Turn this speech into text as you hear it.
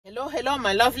hello,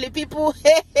 my lovely people.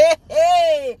 Hey, hey,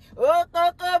 hey. Oh,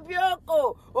 Coco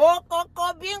Bioko. Oh,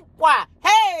 Coco Binkwa.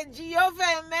 Hey,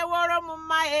 Jehovah, me woro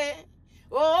mumae.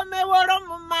 Oh, me woro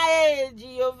mumae.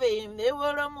 Jehovah, me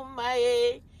woro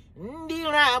mumae.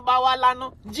 Ndira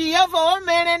bawalano. Jehovah,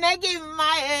 me negi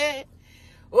mae.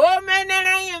 Oh, me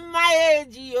negi mae.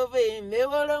 Jehovah, me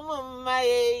woro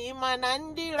mumae.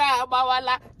 Imanandira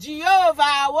bawala.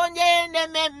 Jehovah, wonye ne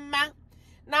memma.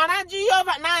 Nana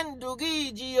Jehovah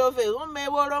nandugi Jehovah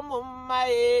umeworo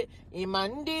mumae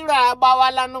imandira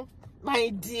bawalano. My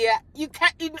dear, you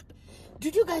can't.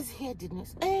 Did you guys hear the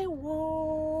news? Hey,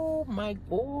 whoa, my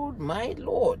God, my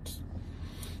Lord.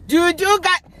 Did you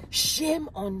guys? Shame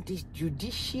on the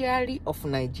judiciary of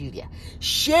Nigeria.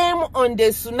 Shame on the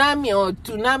tsunami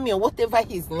or whatever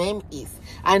his name is.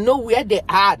 I know where they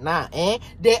are now.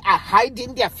 They are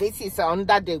hiding their faces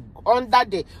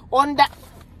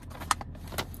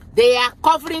They are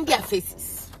covering their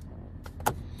faces.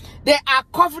 They are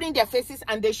covering their faces,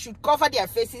 and they should cover their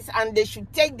faces, and they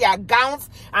should take their gowns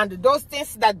and those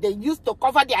things that they used to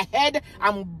cover their head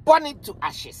and burn it to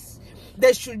ashes.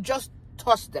 They should just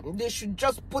toss them. They should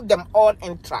just put them all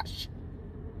in trash.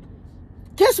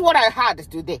 Guess what I heard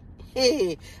today?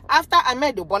 After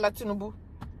Bola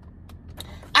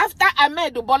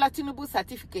Tinubu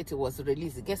certificate was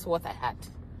released, guess what I had?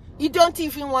 You don't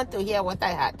even want to hear what I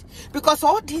had. Because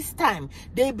all this time,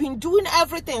 they've been doing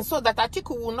everything so that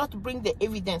Atiku will not bring the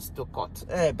evidence to court.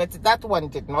 But that one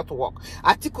did not work.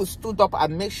 Atiku stood up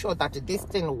and made sure that this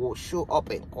thing will show up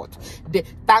in court.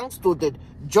 Thanks to the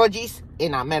judges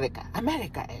in America.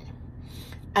 America,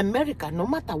 no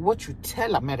matter what you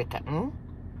tell America,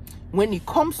 when it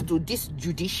comes to this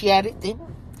judiciary thing,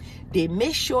 they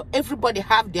make sure everybody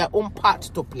have their own part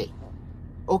to play.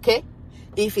 Okay?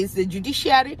 If it's the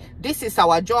judiciary, this is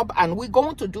our job and we're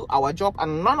going to do our job,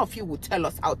 and none of you will tell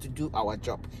us how to do our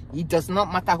job. It does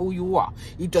not matter who you are.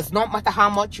 It does not matter how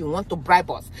much you want to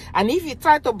bribe us. And if you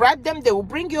try to bribe them, they will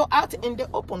bring you out in the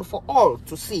open for all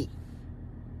to see.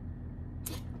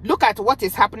 Look at what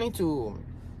is happening to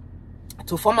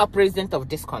former president of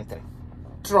this country,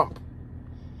 Trump.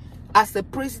 As the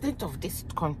president of this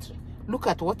country, look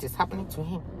at what is happening to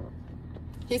him.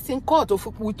 He's in court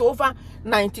with over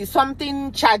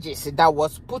 90-something charges that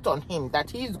was put on him,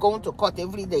 that he's going to court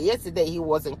every day. Yesterday, he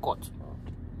was in court.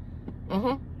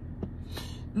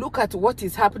 Look at what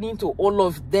is happening to all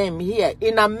of them here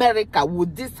in America.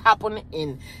 Would this happen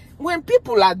when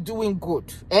people are doing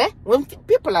good? When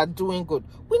people are doing good,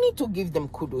 we need to give them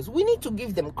kudos. We need to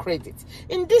give them credit.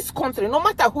 In this country, no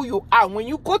matter who you are, when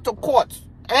you go to court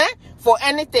for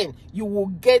anything, you will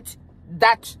get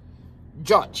that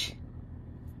judge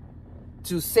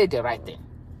to say the right thing.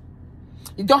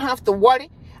 You don't have to worry.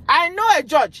 I know a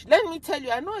judge. Let me tell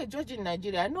you, I know a judge in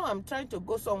Nigeria. I know I'm trying to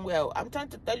go somewhere. I'm trying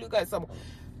to tell you guys something.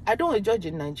 I know a judge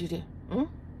in Nigeria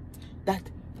that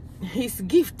his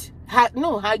gift, her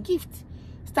gift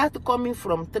started coming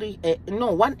from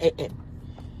 1 a.m.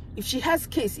 If she has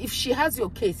your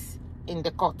case in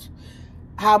the court,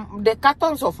 the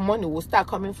cartons of money will start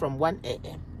coming from 1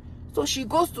 a.m. So she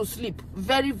goes to sleep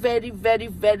very, very, very,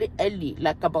 very early,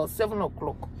 like about 7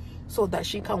 o'clock, so that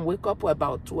she can wake up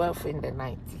about 12 in the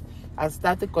night and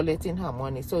start collecting her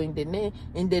money. So in the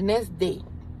next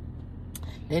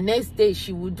day,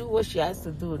 she will do what she has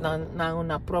to do. Now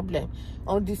no problem.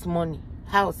 All this money,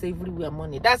 house everywhere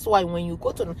money. That's why when you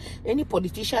go to any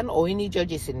politician or any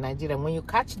judges in Nigeria, when you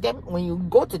catch them, when you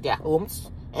go to their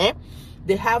homes,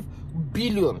 they have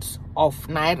billions of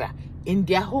naira in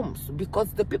their homes,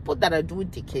 because the people that are doing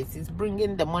the case is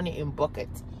bringing the money in bucket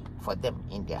for them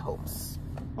in their homes.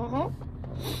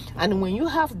 And when you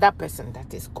have that person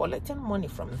that is collecting money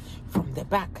from the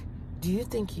back, do you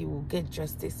think he will get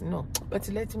justice? No. But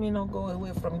let me not go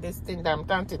away from this thing that I'm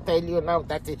trying to tell you now,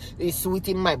 that is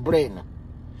sweeting my brain.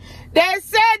 They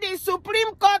say the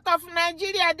Supreme Court of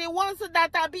Nigeria, the ones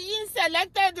that are being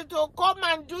selected to come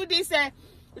and do this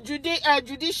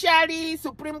judiciary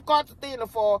Supreme Court thing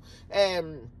for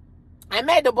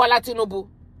Bola Tinubu,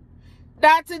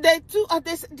 that did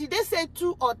they say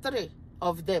 2 or 3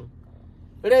 of them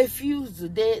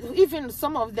refused? Even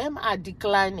some of them are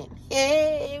declining.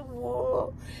 Hey,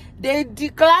 whoa. They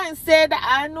declined, said,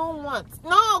 I don't want.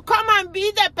 No, come and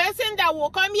be the person that will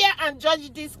come here and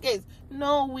judge this case.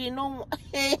 No, we don't.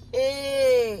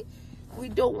 We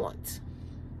don't want.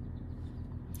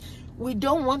 We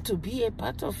don't want to be a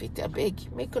part of it. I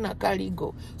beg, make una carry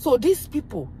go. So these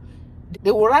people, they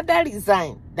will rather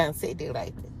resign than say the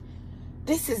right thing.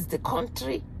 This is the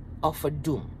country of a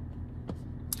doom.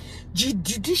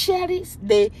 Judiciaries,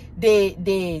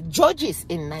 the judges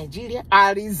in Nigeria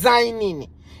are resigning.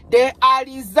 They are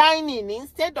resigning.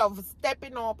 Instead of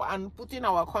stepping up and putting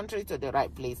our country to the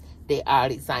right place, they are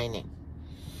resigning.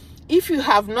 If you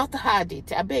have not heard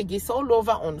it, I beg, it's all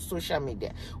over on social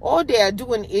media. All they are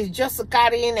doing is just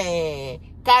carrying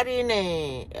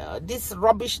this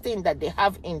rubbish thing that they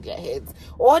have in their heads.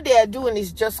 All they are doing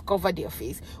is just cover their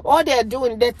face. All they are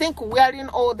doing, they think wearing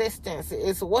all these things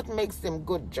is what makes them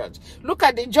good judge. Look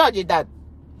at the judge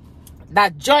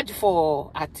that judge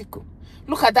for Atiku.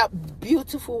 Look at that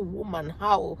beautiful woman,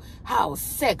 how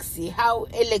sexy, how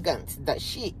elegant that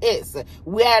she is,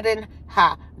 wearing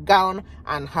her gown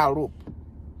and her robe.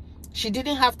 She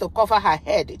didn't have to cover her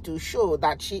head to show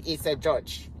that she is a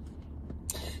judge.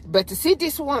 But to see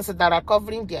these ones that are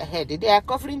covering their head, they are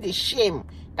covering the shame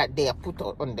that they are put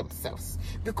on themselves,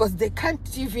 because they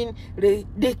can't even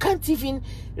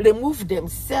remove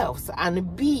themselves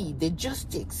and be the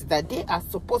justice that they are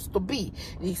supposed to be.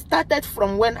 It started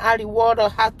from when Harry Warder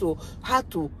had to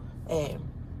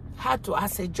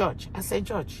as a judge,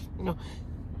 you know,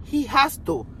 he has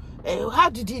to. How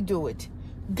did he do it?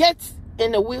 Get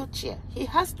in a wheelchair. He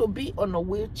has to be on a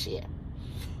wheelchair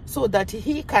so that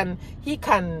he can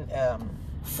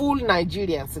fool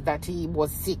Nigerians that he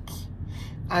was sick.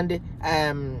 And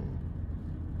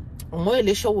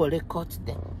Moelisha will record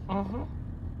them.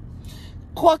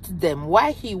 Caught them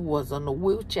while he was on a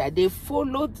wheelchair. They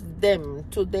followed them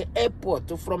to the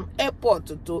airport, from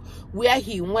airport to where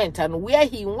he went, and where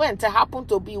he went happened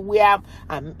to be where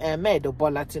Ahmed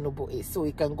Bola Tinubu is, so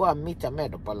he can go and meet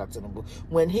Ahmed Bola Tinubu.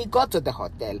 When he got to the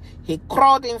hotel, he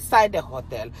crawled inside the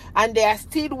hotel, and they are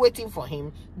still waiting for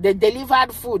him. They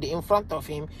delivered food in front of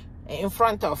him, in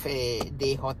front of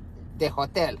the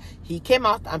hotel. He came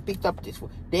out and picked up this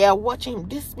food. They are watching him.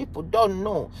 These people don't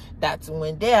know that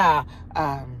when they are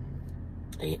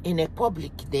in a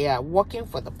public, they are working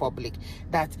for the public,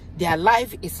 that their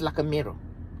life is like a mirror.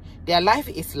 Their life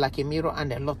is like a mirror,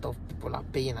 and a lot of people are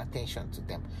paying attention to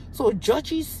them. So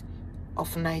judges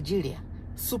of Nigeria,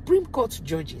 Supreme Court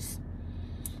judges,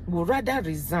 will rather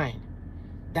resign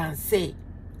than say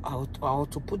or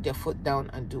to put their foot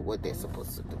down and do what they're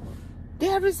supposed to do. They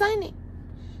are resigning.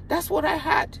 That's what I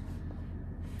heard.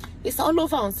 It's all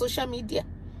over on social media,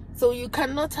 so you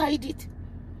cannot hide it.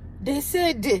 They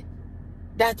said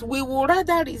that we will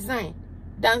rather resign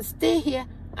than stay here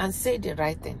and say the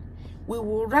right thing. We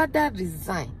will rather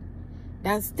resign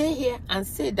than stay here and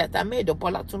say that Ahmed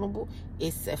Bola Tinubu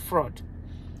is a fraud.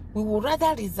 We will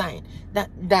rather resign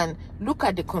than look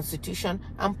at the constitution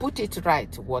and put it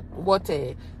right, what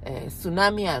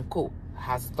Tsunami and Co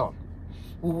has done.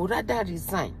 We will rather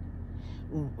resign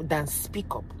than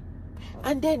speak up.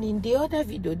 And then in the other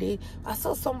video, I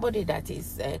saw somebody that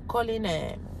is calling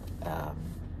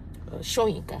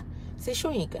Soyinka. Say,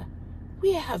 Soyinka,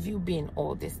 where have you been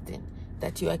all this thing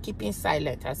that you are keeping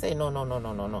silent? I said,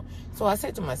 no. So I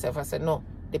said to myself, I said, no,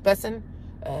 the person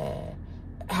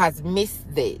has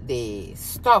missed the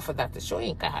stuff that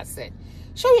Soyinka has said.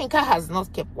 Soyinka has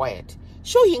not kept quiet.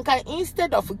 Soyinka,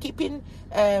 instead of keeping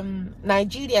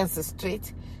Nigerians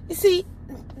straight, you see,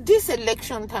 this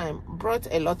election time brought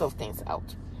a lot of things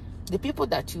out. The people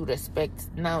that you respect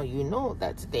now, you know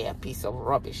that they are a piece of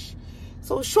rubbish.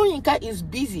 So Soyinka is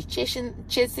busy chasing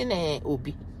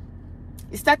Obi.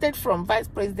 It started from vice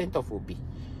president of Obi.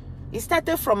 It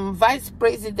started from vice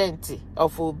president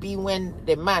of Obi when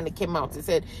the man came out. He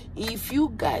said, if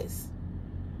you guys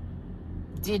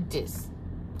did this,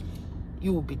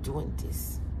 you will be doing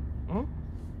this.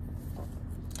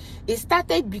 It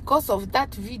started because of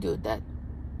that video that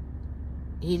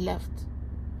he left.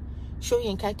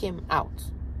 Soyinka came out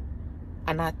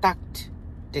and attacked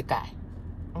the guy.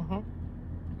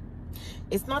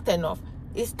 It's not enough.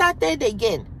 It started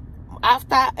again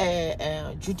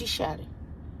after judiciary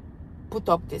put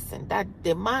up this and that.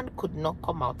 The man could not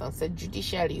come out and say,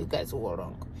 judiciary, you guys were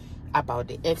wrong. About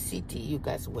the FCT, you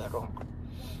guys were wrong.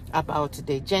 About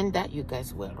the gender, you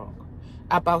guys were wrong.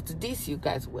 About this, you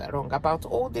guys were wrong. About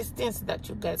all these things that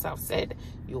you guys have said,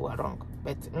 you were wrong.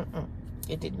 But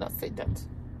he did not say that.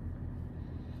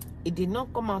 He did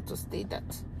not come out to say that.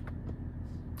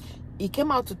 He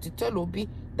came out to tell Obi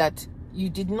that you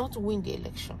did not win the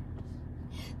election.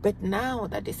 But now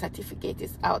that the certificate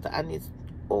is out and it's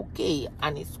okay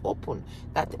and it's open,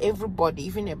 that everybody,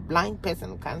 even a blind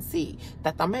person, can see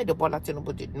that Ahmed Bola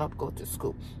Tinubu did not go to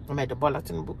school. Ahmed Bola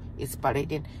Tinubu is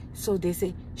parading. So they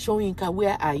say, Soyinka,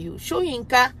 where are you?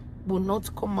 Soyinka will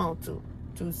not come out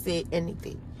to say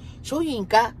anything.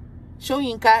 Soyinka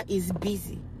is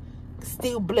busy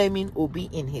still blaming Obi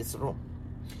in his room.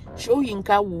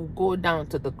 Soyinka will go down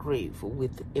to the grave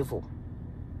with evil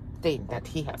thing that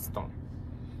he has done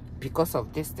because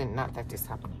of this thing now that is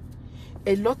happening.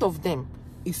 A lot of them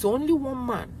It's only one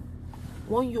man,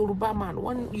 one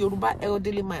Yoruba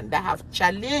elderly man that have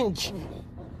challenged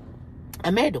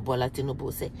Ahmed Bola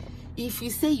Tinubu. Say, if you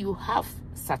say you have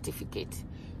certificate,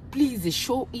 please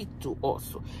show it to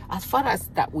us. As far as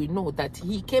that we know that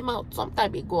he came out some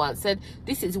time ago and said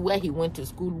this is where he went to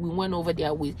school. We went over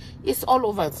there with, it's all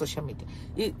over on social media.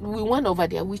 We went over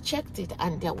there, we checked it,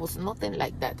 and there was nothing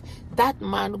like that. That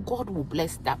man, God will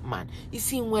bless that man. You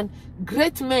see, when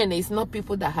great men is not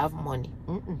people that have money.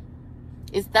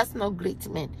 That's not great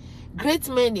men. Great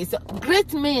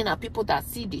men are people that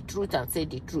see the truth and say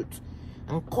the truth.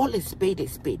 And call a spade a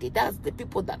spade. That's the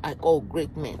people that I call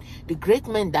great men. The great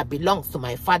men that belongs to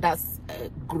my father's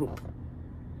group.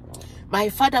 My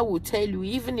father will tell you,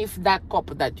 even if that cup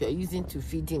that you're using to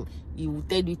feed him, he will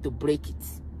tell you to break it.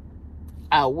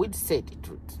 I would say the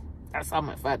truth. That's how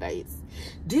my father is.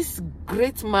 This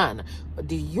great man,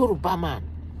 the Yoruba man,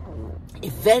 a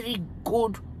very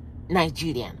good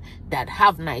Nigerian that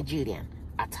have Nigerian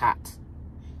at heart,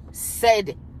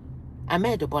 said,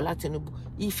 Ahmed Bola Tinubu,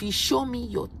 if you show me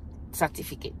your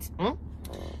certificate,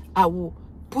 I will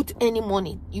put any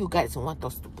money you guys want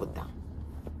us to put down.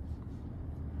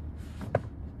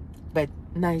 But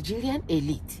Nigerian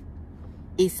elite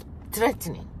is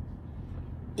threatening.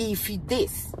 If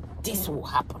this will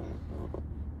happen.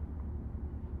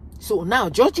 So now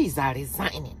judges are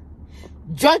resigning.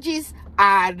 Judges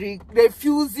are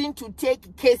refusing to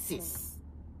take cases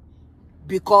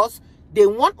because they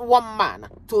want one man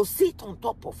to sit on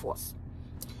top of us.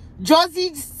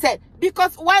 Judges said,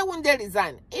 because why wouldn't they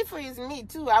resign? If it is me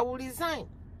too, I will resign.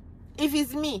 If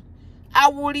it's me, I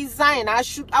will resign. I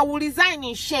will resign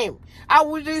in shame. I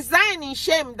will resign in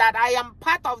shame that I am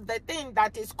part of the thing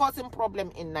that is causing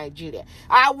problem in Nigeria.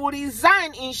 I will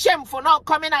resign in shame for not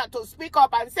coming out to speak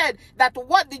up and said that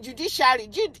what the judiciary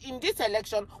did in this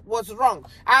election was wrong.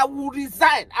 I will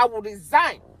resign. I will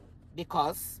resign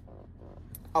because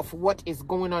of what is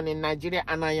going on in Nigeria,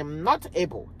 and I am not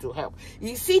able to help.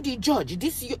 You see, the judge,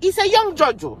 this is a young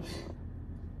judge.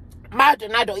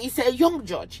 Maldonado is a young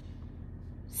judge.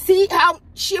 See how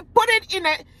she put it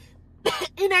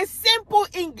in a simple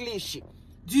English.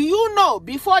 Do you know,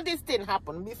 before this thing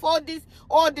happened, all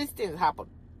these things happened,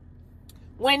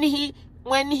 when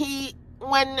Ahmed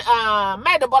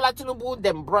Bola Tinubu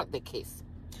then brought the case,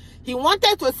 he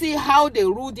wanted to see how they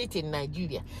ruled it in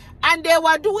Nigeria. And they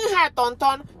were doing her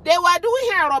tonton. They were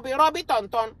doing her Robbie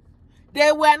tonton.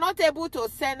 They were not able to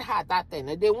send her that thing.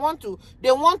 They want to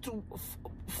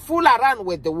fool around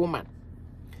with the woman.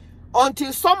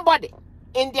 Until somebody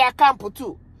in their camp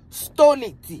too stole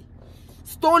it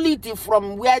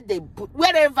from whoever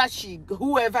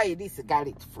it is got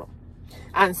it from,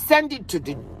 and send it to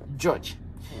the judge.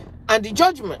 And the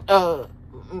judgment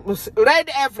read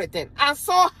everything and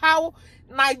saw how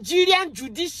Nigerian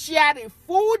judiciary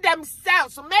fooled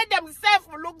themselves, made themselves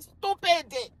look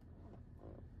stupid.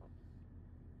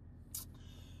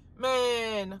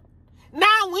 Man,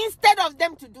 now instead of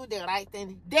them to do the right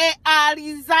thing, they are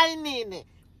resigning.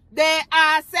 They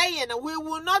are saying, we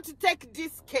will not take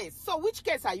this case. So which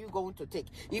case are you going to take?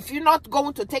 If you're not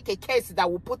going to take a case that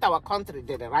will put our country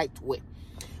the right way,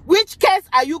 which case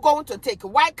are you going to take?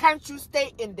 Why can't you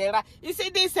stay in there? You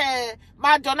see this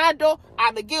Maldonado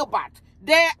and Gilbert,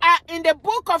 they are in the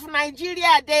book of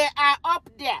Nigeria. They are up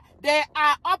there. They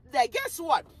are up there. Guess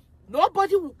what?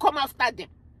 Nobody will come after them.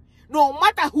 No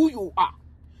matter who you are.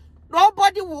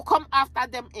 Nobody will come after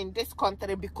them in this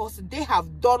country because they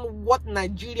have done what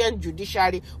Nigerian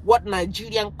judiciary, what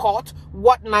Nigerian court,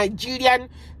 what Nigerian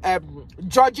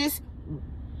judges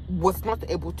was not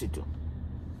able to do.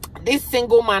 This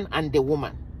single man and the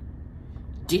woman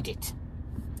did it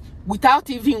without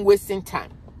even wasting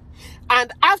time.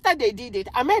 And after they did it,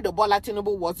 Ahmed Bola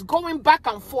Tinubu was going back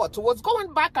and forth to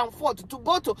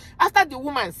go to, after the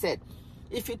woman said,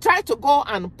 if you try to go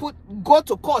and go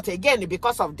to court again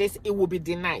because of this, it will be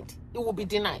denied. It will be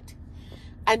denied.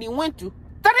 And he went to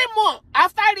 3 more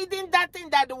after reading that thing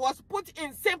that was put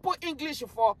in simple English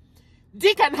for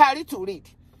Dick and Harry to read.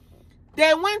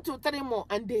 They went to 3 more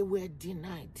and they were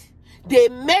denied. They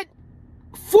made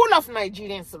full of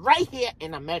Nigerians right here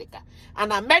in America.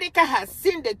 And America has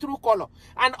seen the true color.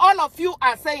 And all of you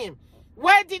are saying,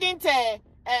 why didn't the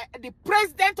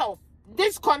president of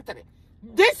this country,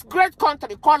 this great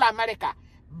country called America,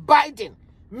 Biden,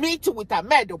 meet with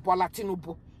Ahmed Bola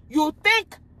Tinubu? You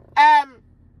think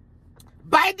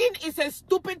Biden is a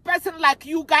stupid person like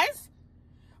you guys?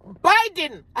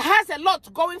 Biden has a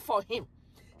lot going for him.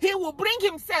 He will bring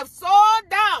himself so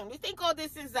down. You think all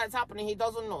these things that's happening, he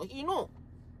doesn't know. He know.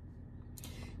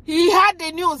 He had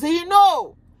the news. He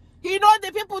know. He know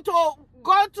the people to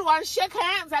go to and shake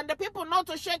hands, and the people not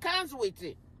to shake hands with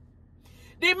it.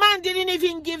 The man didn't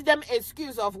even give them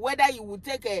excuse of whether he would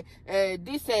take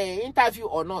this interview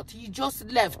or not. He just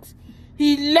left.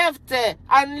 He left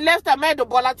and left Ahmed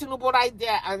Bola Tinubu right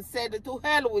there and said, to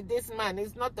hell with this man.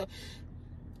 It's not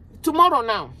tomorrow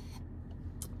now.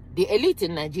 The elite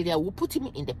in Nigeria will put him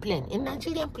in the plane, in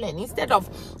Nigerian plane, instead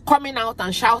of coming out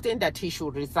and shouting that he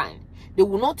should resign. They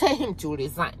will not tell him to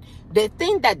resign. The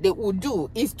thing that they will do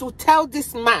is to tell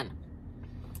this man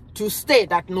to stay,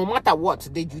 that no matter what,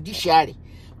 the judiciary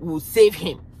will save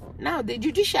him. Now, the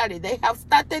judiciary, they have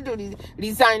started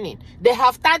resigning. They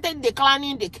have started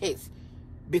declining the case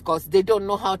because they don't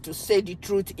know how to say the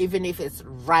truth, even if it's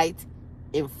right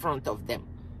in front of them.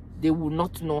 They will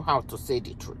not know how to say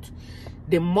the truth.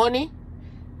 The money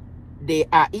they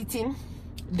are eating,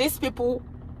 these people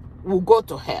will go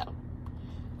to hell.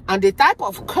 And the type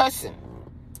of cursing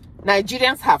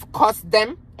Nigerians have cursed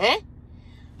them,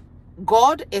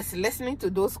 God is listening to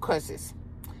those curses.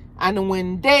 And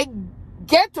when they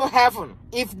get to heaven,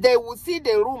 if they will see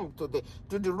the room to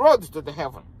the road to the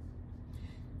heaven,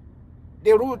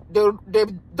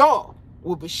 the door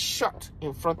will be shut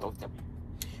in front of them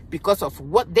because of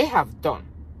what they have done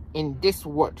in this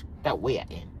world that we are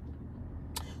in.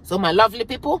 So my lovely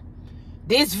people,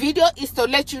 this video is to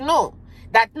let you know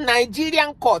that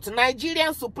Nigerian court,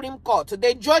 Nigerian Supreme Court,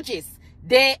 the judges,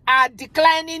 they are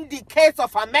declining the case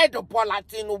of Ahmed Bola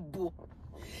Tinubu.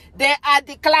 They are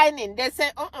declining. They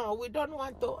say, we don't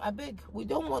want to, I beg, we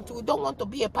don't want to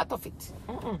be a part of it.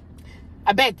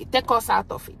 I beg, take us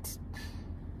out of it.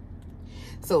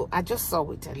 So I just saw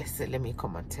it. Let me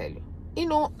come and tell you. You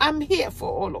know, I'm here for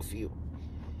all of you.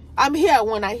 I'm here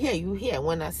when I hear you hear,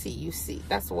 when I see you see.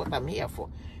 That's what I'm here for.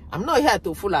 I'm not here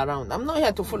to fool around. I'm not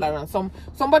here to fool around.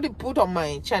 Somebody put on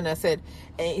my channel, said,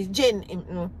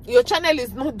 Jane, your channel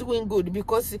is not doing good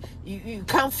because you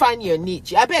can't find your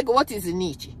niche. I beg, what is a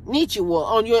niche? Niche,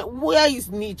 where is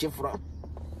niche from?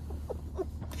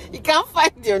 You can't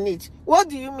find your niche. What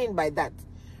do you mean by that?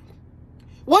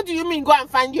 What do you mean go and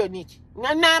find your niche?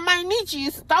 Now my niche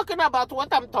is talking about what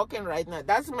I'm talking right now.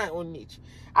 That's my own niche.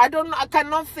 I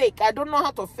cannot fake. I don't know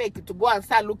how to fake to go and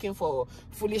start looking for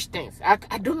foolish things.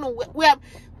 I don't know where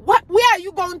are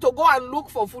you going to go and look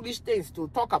for foolish things to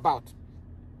talk about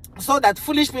so that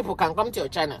foolish people can come to your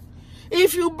channel?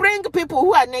 If you bring people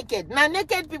who are naked, now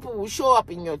naked people will show up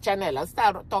in your channel and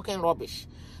start talking rubbish.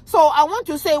 So I want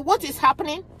to say what is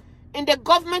happening in the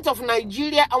government of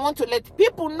Nigeria. I want to let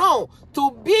people know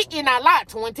to be in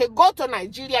alert when they go to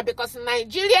Nigeria, because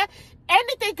Nigeria,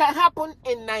 anything can happen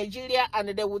in Nigeria and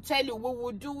they will tell you we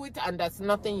will do it and there's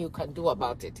nothing you can do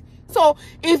about it. So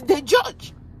if the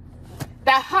judge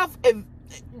that have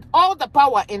all the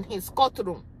power in his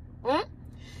courtroom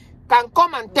can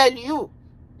come and tell you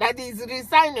that he's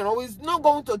resigning or is not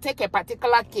going to take a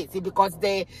particular case because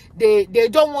they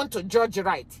don't want to judge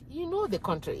right, you know the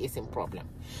country is in problem.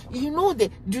 You know,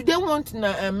 do they want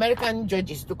American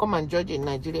judges to come and judge in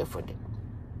Nigeria for them?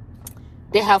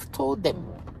 They have told them.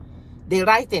 The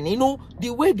writing, you know, the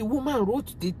way the woman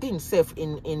wrote the thing self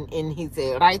in his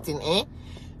writing,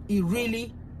 he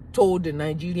really told the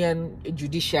Nigerian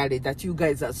judiciary that you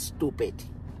guys are stupid.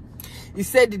 He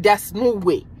said there's no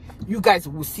way you guys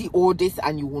will see all this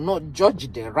and you will not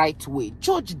judge the right way.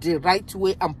 Judge the right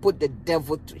way and put the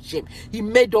devil to shame. She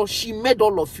made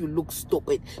all of you look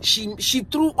stupid. She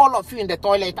threw all of you in the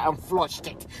toilet and flushed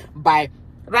it by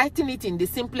writing it in the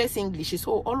simplest English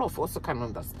so all of us can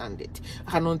understand it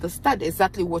and understand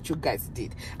exactly what you guys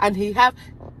did. And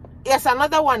there's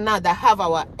another one now that have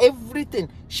our everything.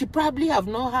 She probably have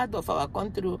not heard of our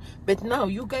country, but now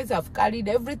you guys have carried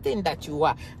everything that you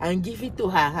are and give it to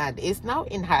her hand. It's now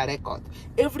in her record.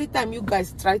 Every time you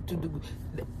guys try to do,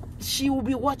 she will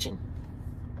be watching.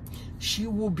 She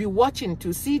will be watching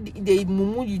to see the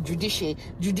Mumu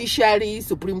Judiciary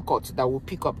Supreme Court that will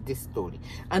pick up this story.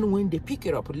 And when they pick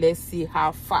it up, let's see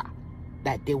how far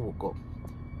that they will go.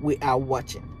 We are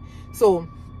watching. So,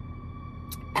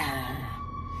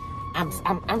 I'm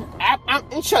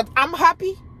in short, I'm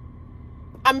happy.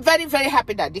 I'm very, very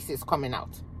happy that this is coming out.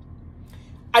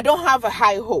 I don't have a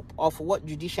high hope of what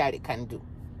judiciary can do.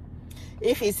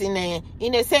 If it's in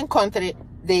a same country,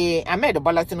 the Ahmed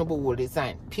Bola Tinubu will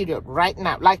resign. Period. Right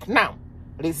now, like now,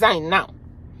 resign now.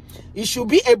 It should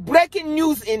be a breaking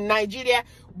news in Nigeria.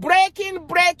 Breaking.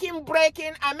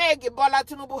 Ahmed Bola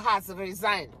Tinubu has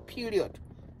resigned. Period.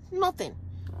 Nothing,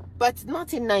 but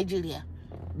not in Nigeria,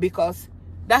 because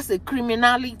that's a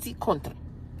criminality country.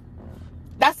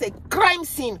 That's a crime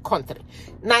scene country.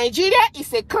 Nigeria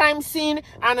is a crime scene,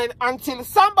 and until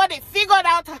somebody figured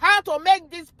out how to make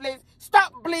this place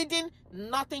stop bleeding,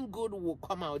 nothing good will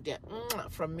come out there.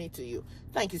 From me to you.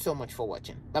 Thank you so much for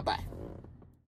watching. Bye-bye.